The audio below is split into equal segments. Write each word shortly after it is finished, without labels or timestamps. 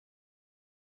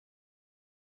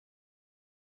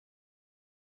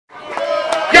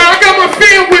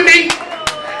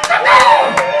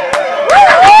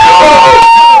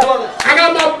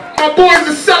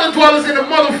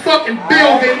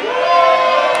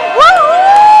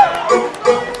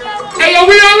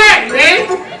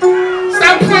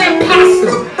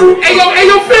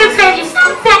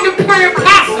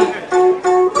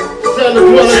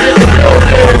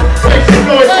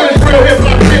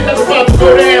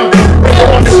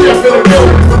I'm the chef in the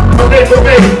building. My neighbor,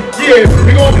 yeah,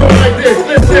 we gon' do it like this.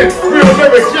 Listen, real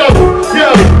lyrics, yo,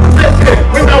 listen.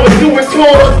 When I was doing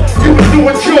tours, you was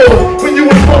doing chores. When you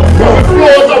was fucking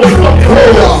floors, I was fucking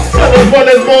hoes. Sellers,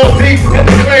 runners, more deep, and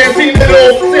the clan seen it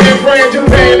all. San Fran,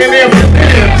 Japan, and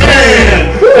Amsterdam.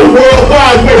 Damn, the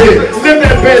worldwide with it. Live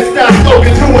that best style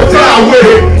slogan to a die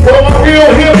with it. For my real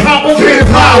hip-hoppers,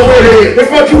 hip-hop with it. If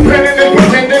what you penning and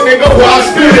pretending, nigga, why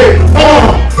spit it?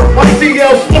 My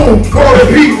CL smooth, word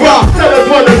and beat rock. Sellers,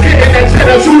 runners, getting that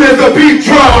cheddar, soon as the beat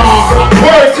drop.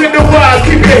 Words in the wise,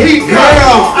 keep your heat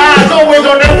hot. Eyes always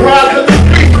on that pride, cause the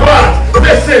street rocks.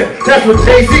 Listen, that's what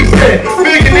Jay-Z said.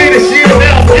 Millionaire this year,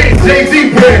 now I'm getting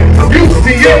Jay-Z bread. You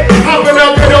see it, hopping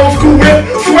out that old school whip.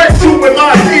 Sweatsuit with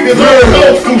my Adidas,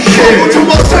 old school shit. Go to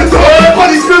my center,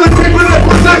 money's feeling paper that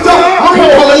presenter. I'm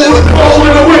rolling in the cold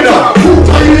in the winter. Who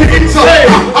tell you to enter?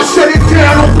 I shut it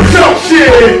down on the jump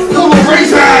shit. Pull a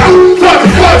razor out, start to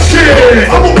cut shit.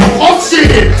 I'm on my off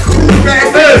shit. Too bad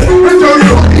this, and dirty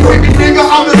honey, baby nigga,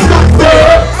 I'm the stuff.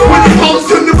 When it comes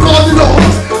to the bars and the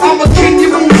hooks, I'm a king,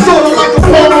 you move sort of like a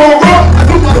porno or rock. I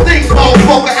do my thing,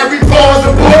 motherfucker, every bar's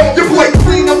a boy. Your boy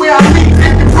clean the way I meet,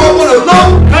 if you bro wanna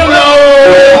love.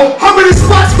 Hello! How many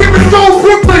spots give it go,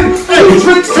 Brooklyn? Two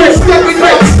drinks, two stepping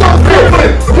out, stop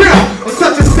Brooklyn. Yeah, I'm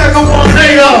such a second one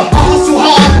later. I hustle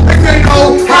hard, like they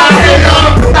know how I hate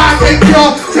y'all. I hate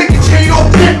y'all, take your chain off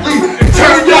gently and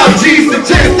turn y'all G's to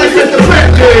jets like it's the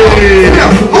Bentley. Yeah,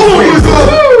 hold on, what's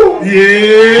up?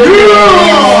 Yeah.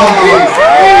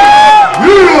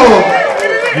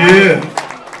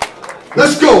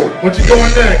 Let's go. What you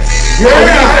doing next? Yeah. We're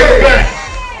gonna take it back.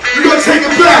 We're gonna take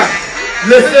it back.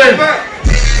 Listen.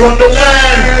 From the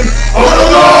land of the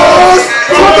lost,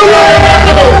 from the land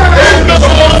in the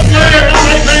lost land.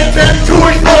 I intend to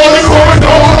explore the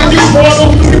corridor and you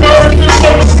portals to emerge to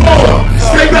the floor.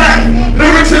 Stay back.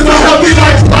 Lyrics is a healthy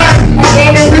life black. I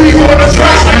wanna be on the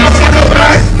track like I'm on the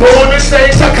back. Go on the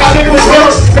stage, psychotic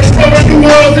reverse. Exploring new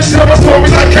worlds and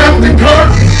territories like Captain Kirk.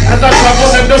 As I travel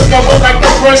and discover like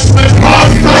the Frenchman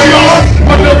Postillon.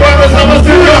 Underground I'm a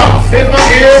sinner. In my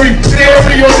eerie,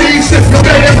 stereo thesis.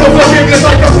 Begging for forgiveness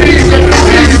like a thief and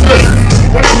Jesus.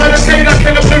 When I meditate, I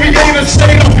can obliviate a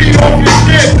state of beat off your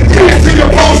skin. Can't see your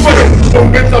pulse with it.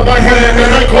 Movements of my hand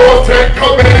and I call tech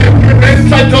command.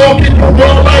 Inside dog in the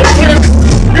world like this.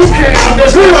 You can't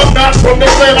understand, I'm not from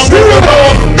this land, I'm in the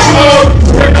Lord.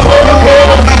 Bring the whole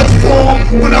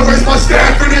when I raise my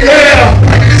staff in the air,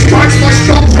 it strikes my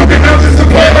strokes, I'm in heaven's the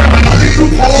player. I lead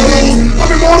through portals,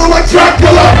 I'm immortal like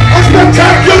Dracula. I'm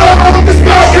spectacular, I'm the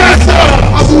spellcaster.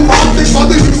 I move objects by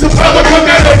the use of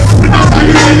telekinetics. I'm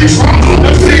really trying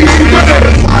to see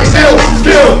better. I still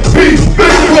be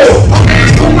visible. I'm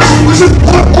instrumental, which is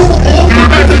what over all the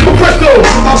magical crystal.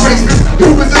 My basement,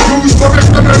 humans and Jews, for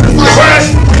experiments like Rash.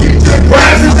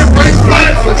 Grasses and breaks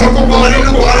planets. I talk about in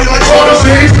the body like water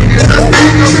seeds. And that's me,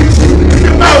 in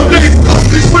your mouth, niggas.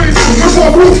 These wings, we're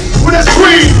more roof with that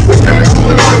screen. With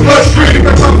chemicals in my bloodstream.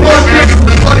 And my blood niggas,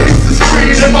 my blood hits the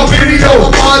screen. In my video,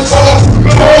 my mind's off.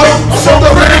 Come on, I'm from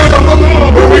the land.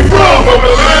 Where we from? From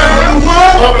the land.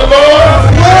 Of the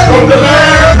Lord. From the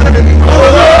land. Of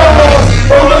the Lord.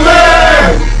 From the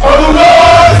land. Of the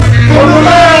Lord. From the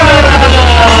land.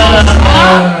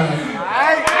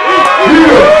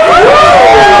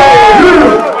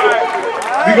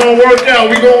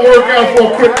 We gonna work out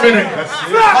for a quick minute.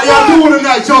 How y'all doing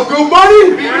tonight? Y'all good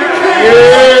money?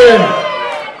 Yeah.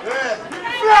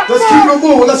 Let's keep it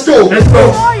moving. Let's go. Let's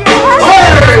go.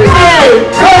 Hey, hey,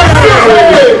 hey.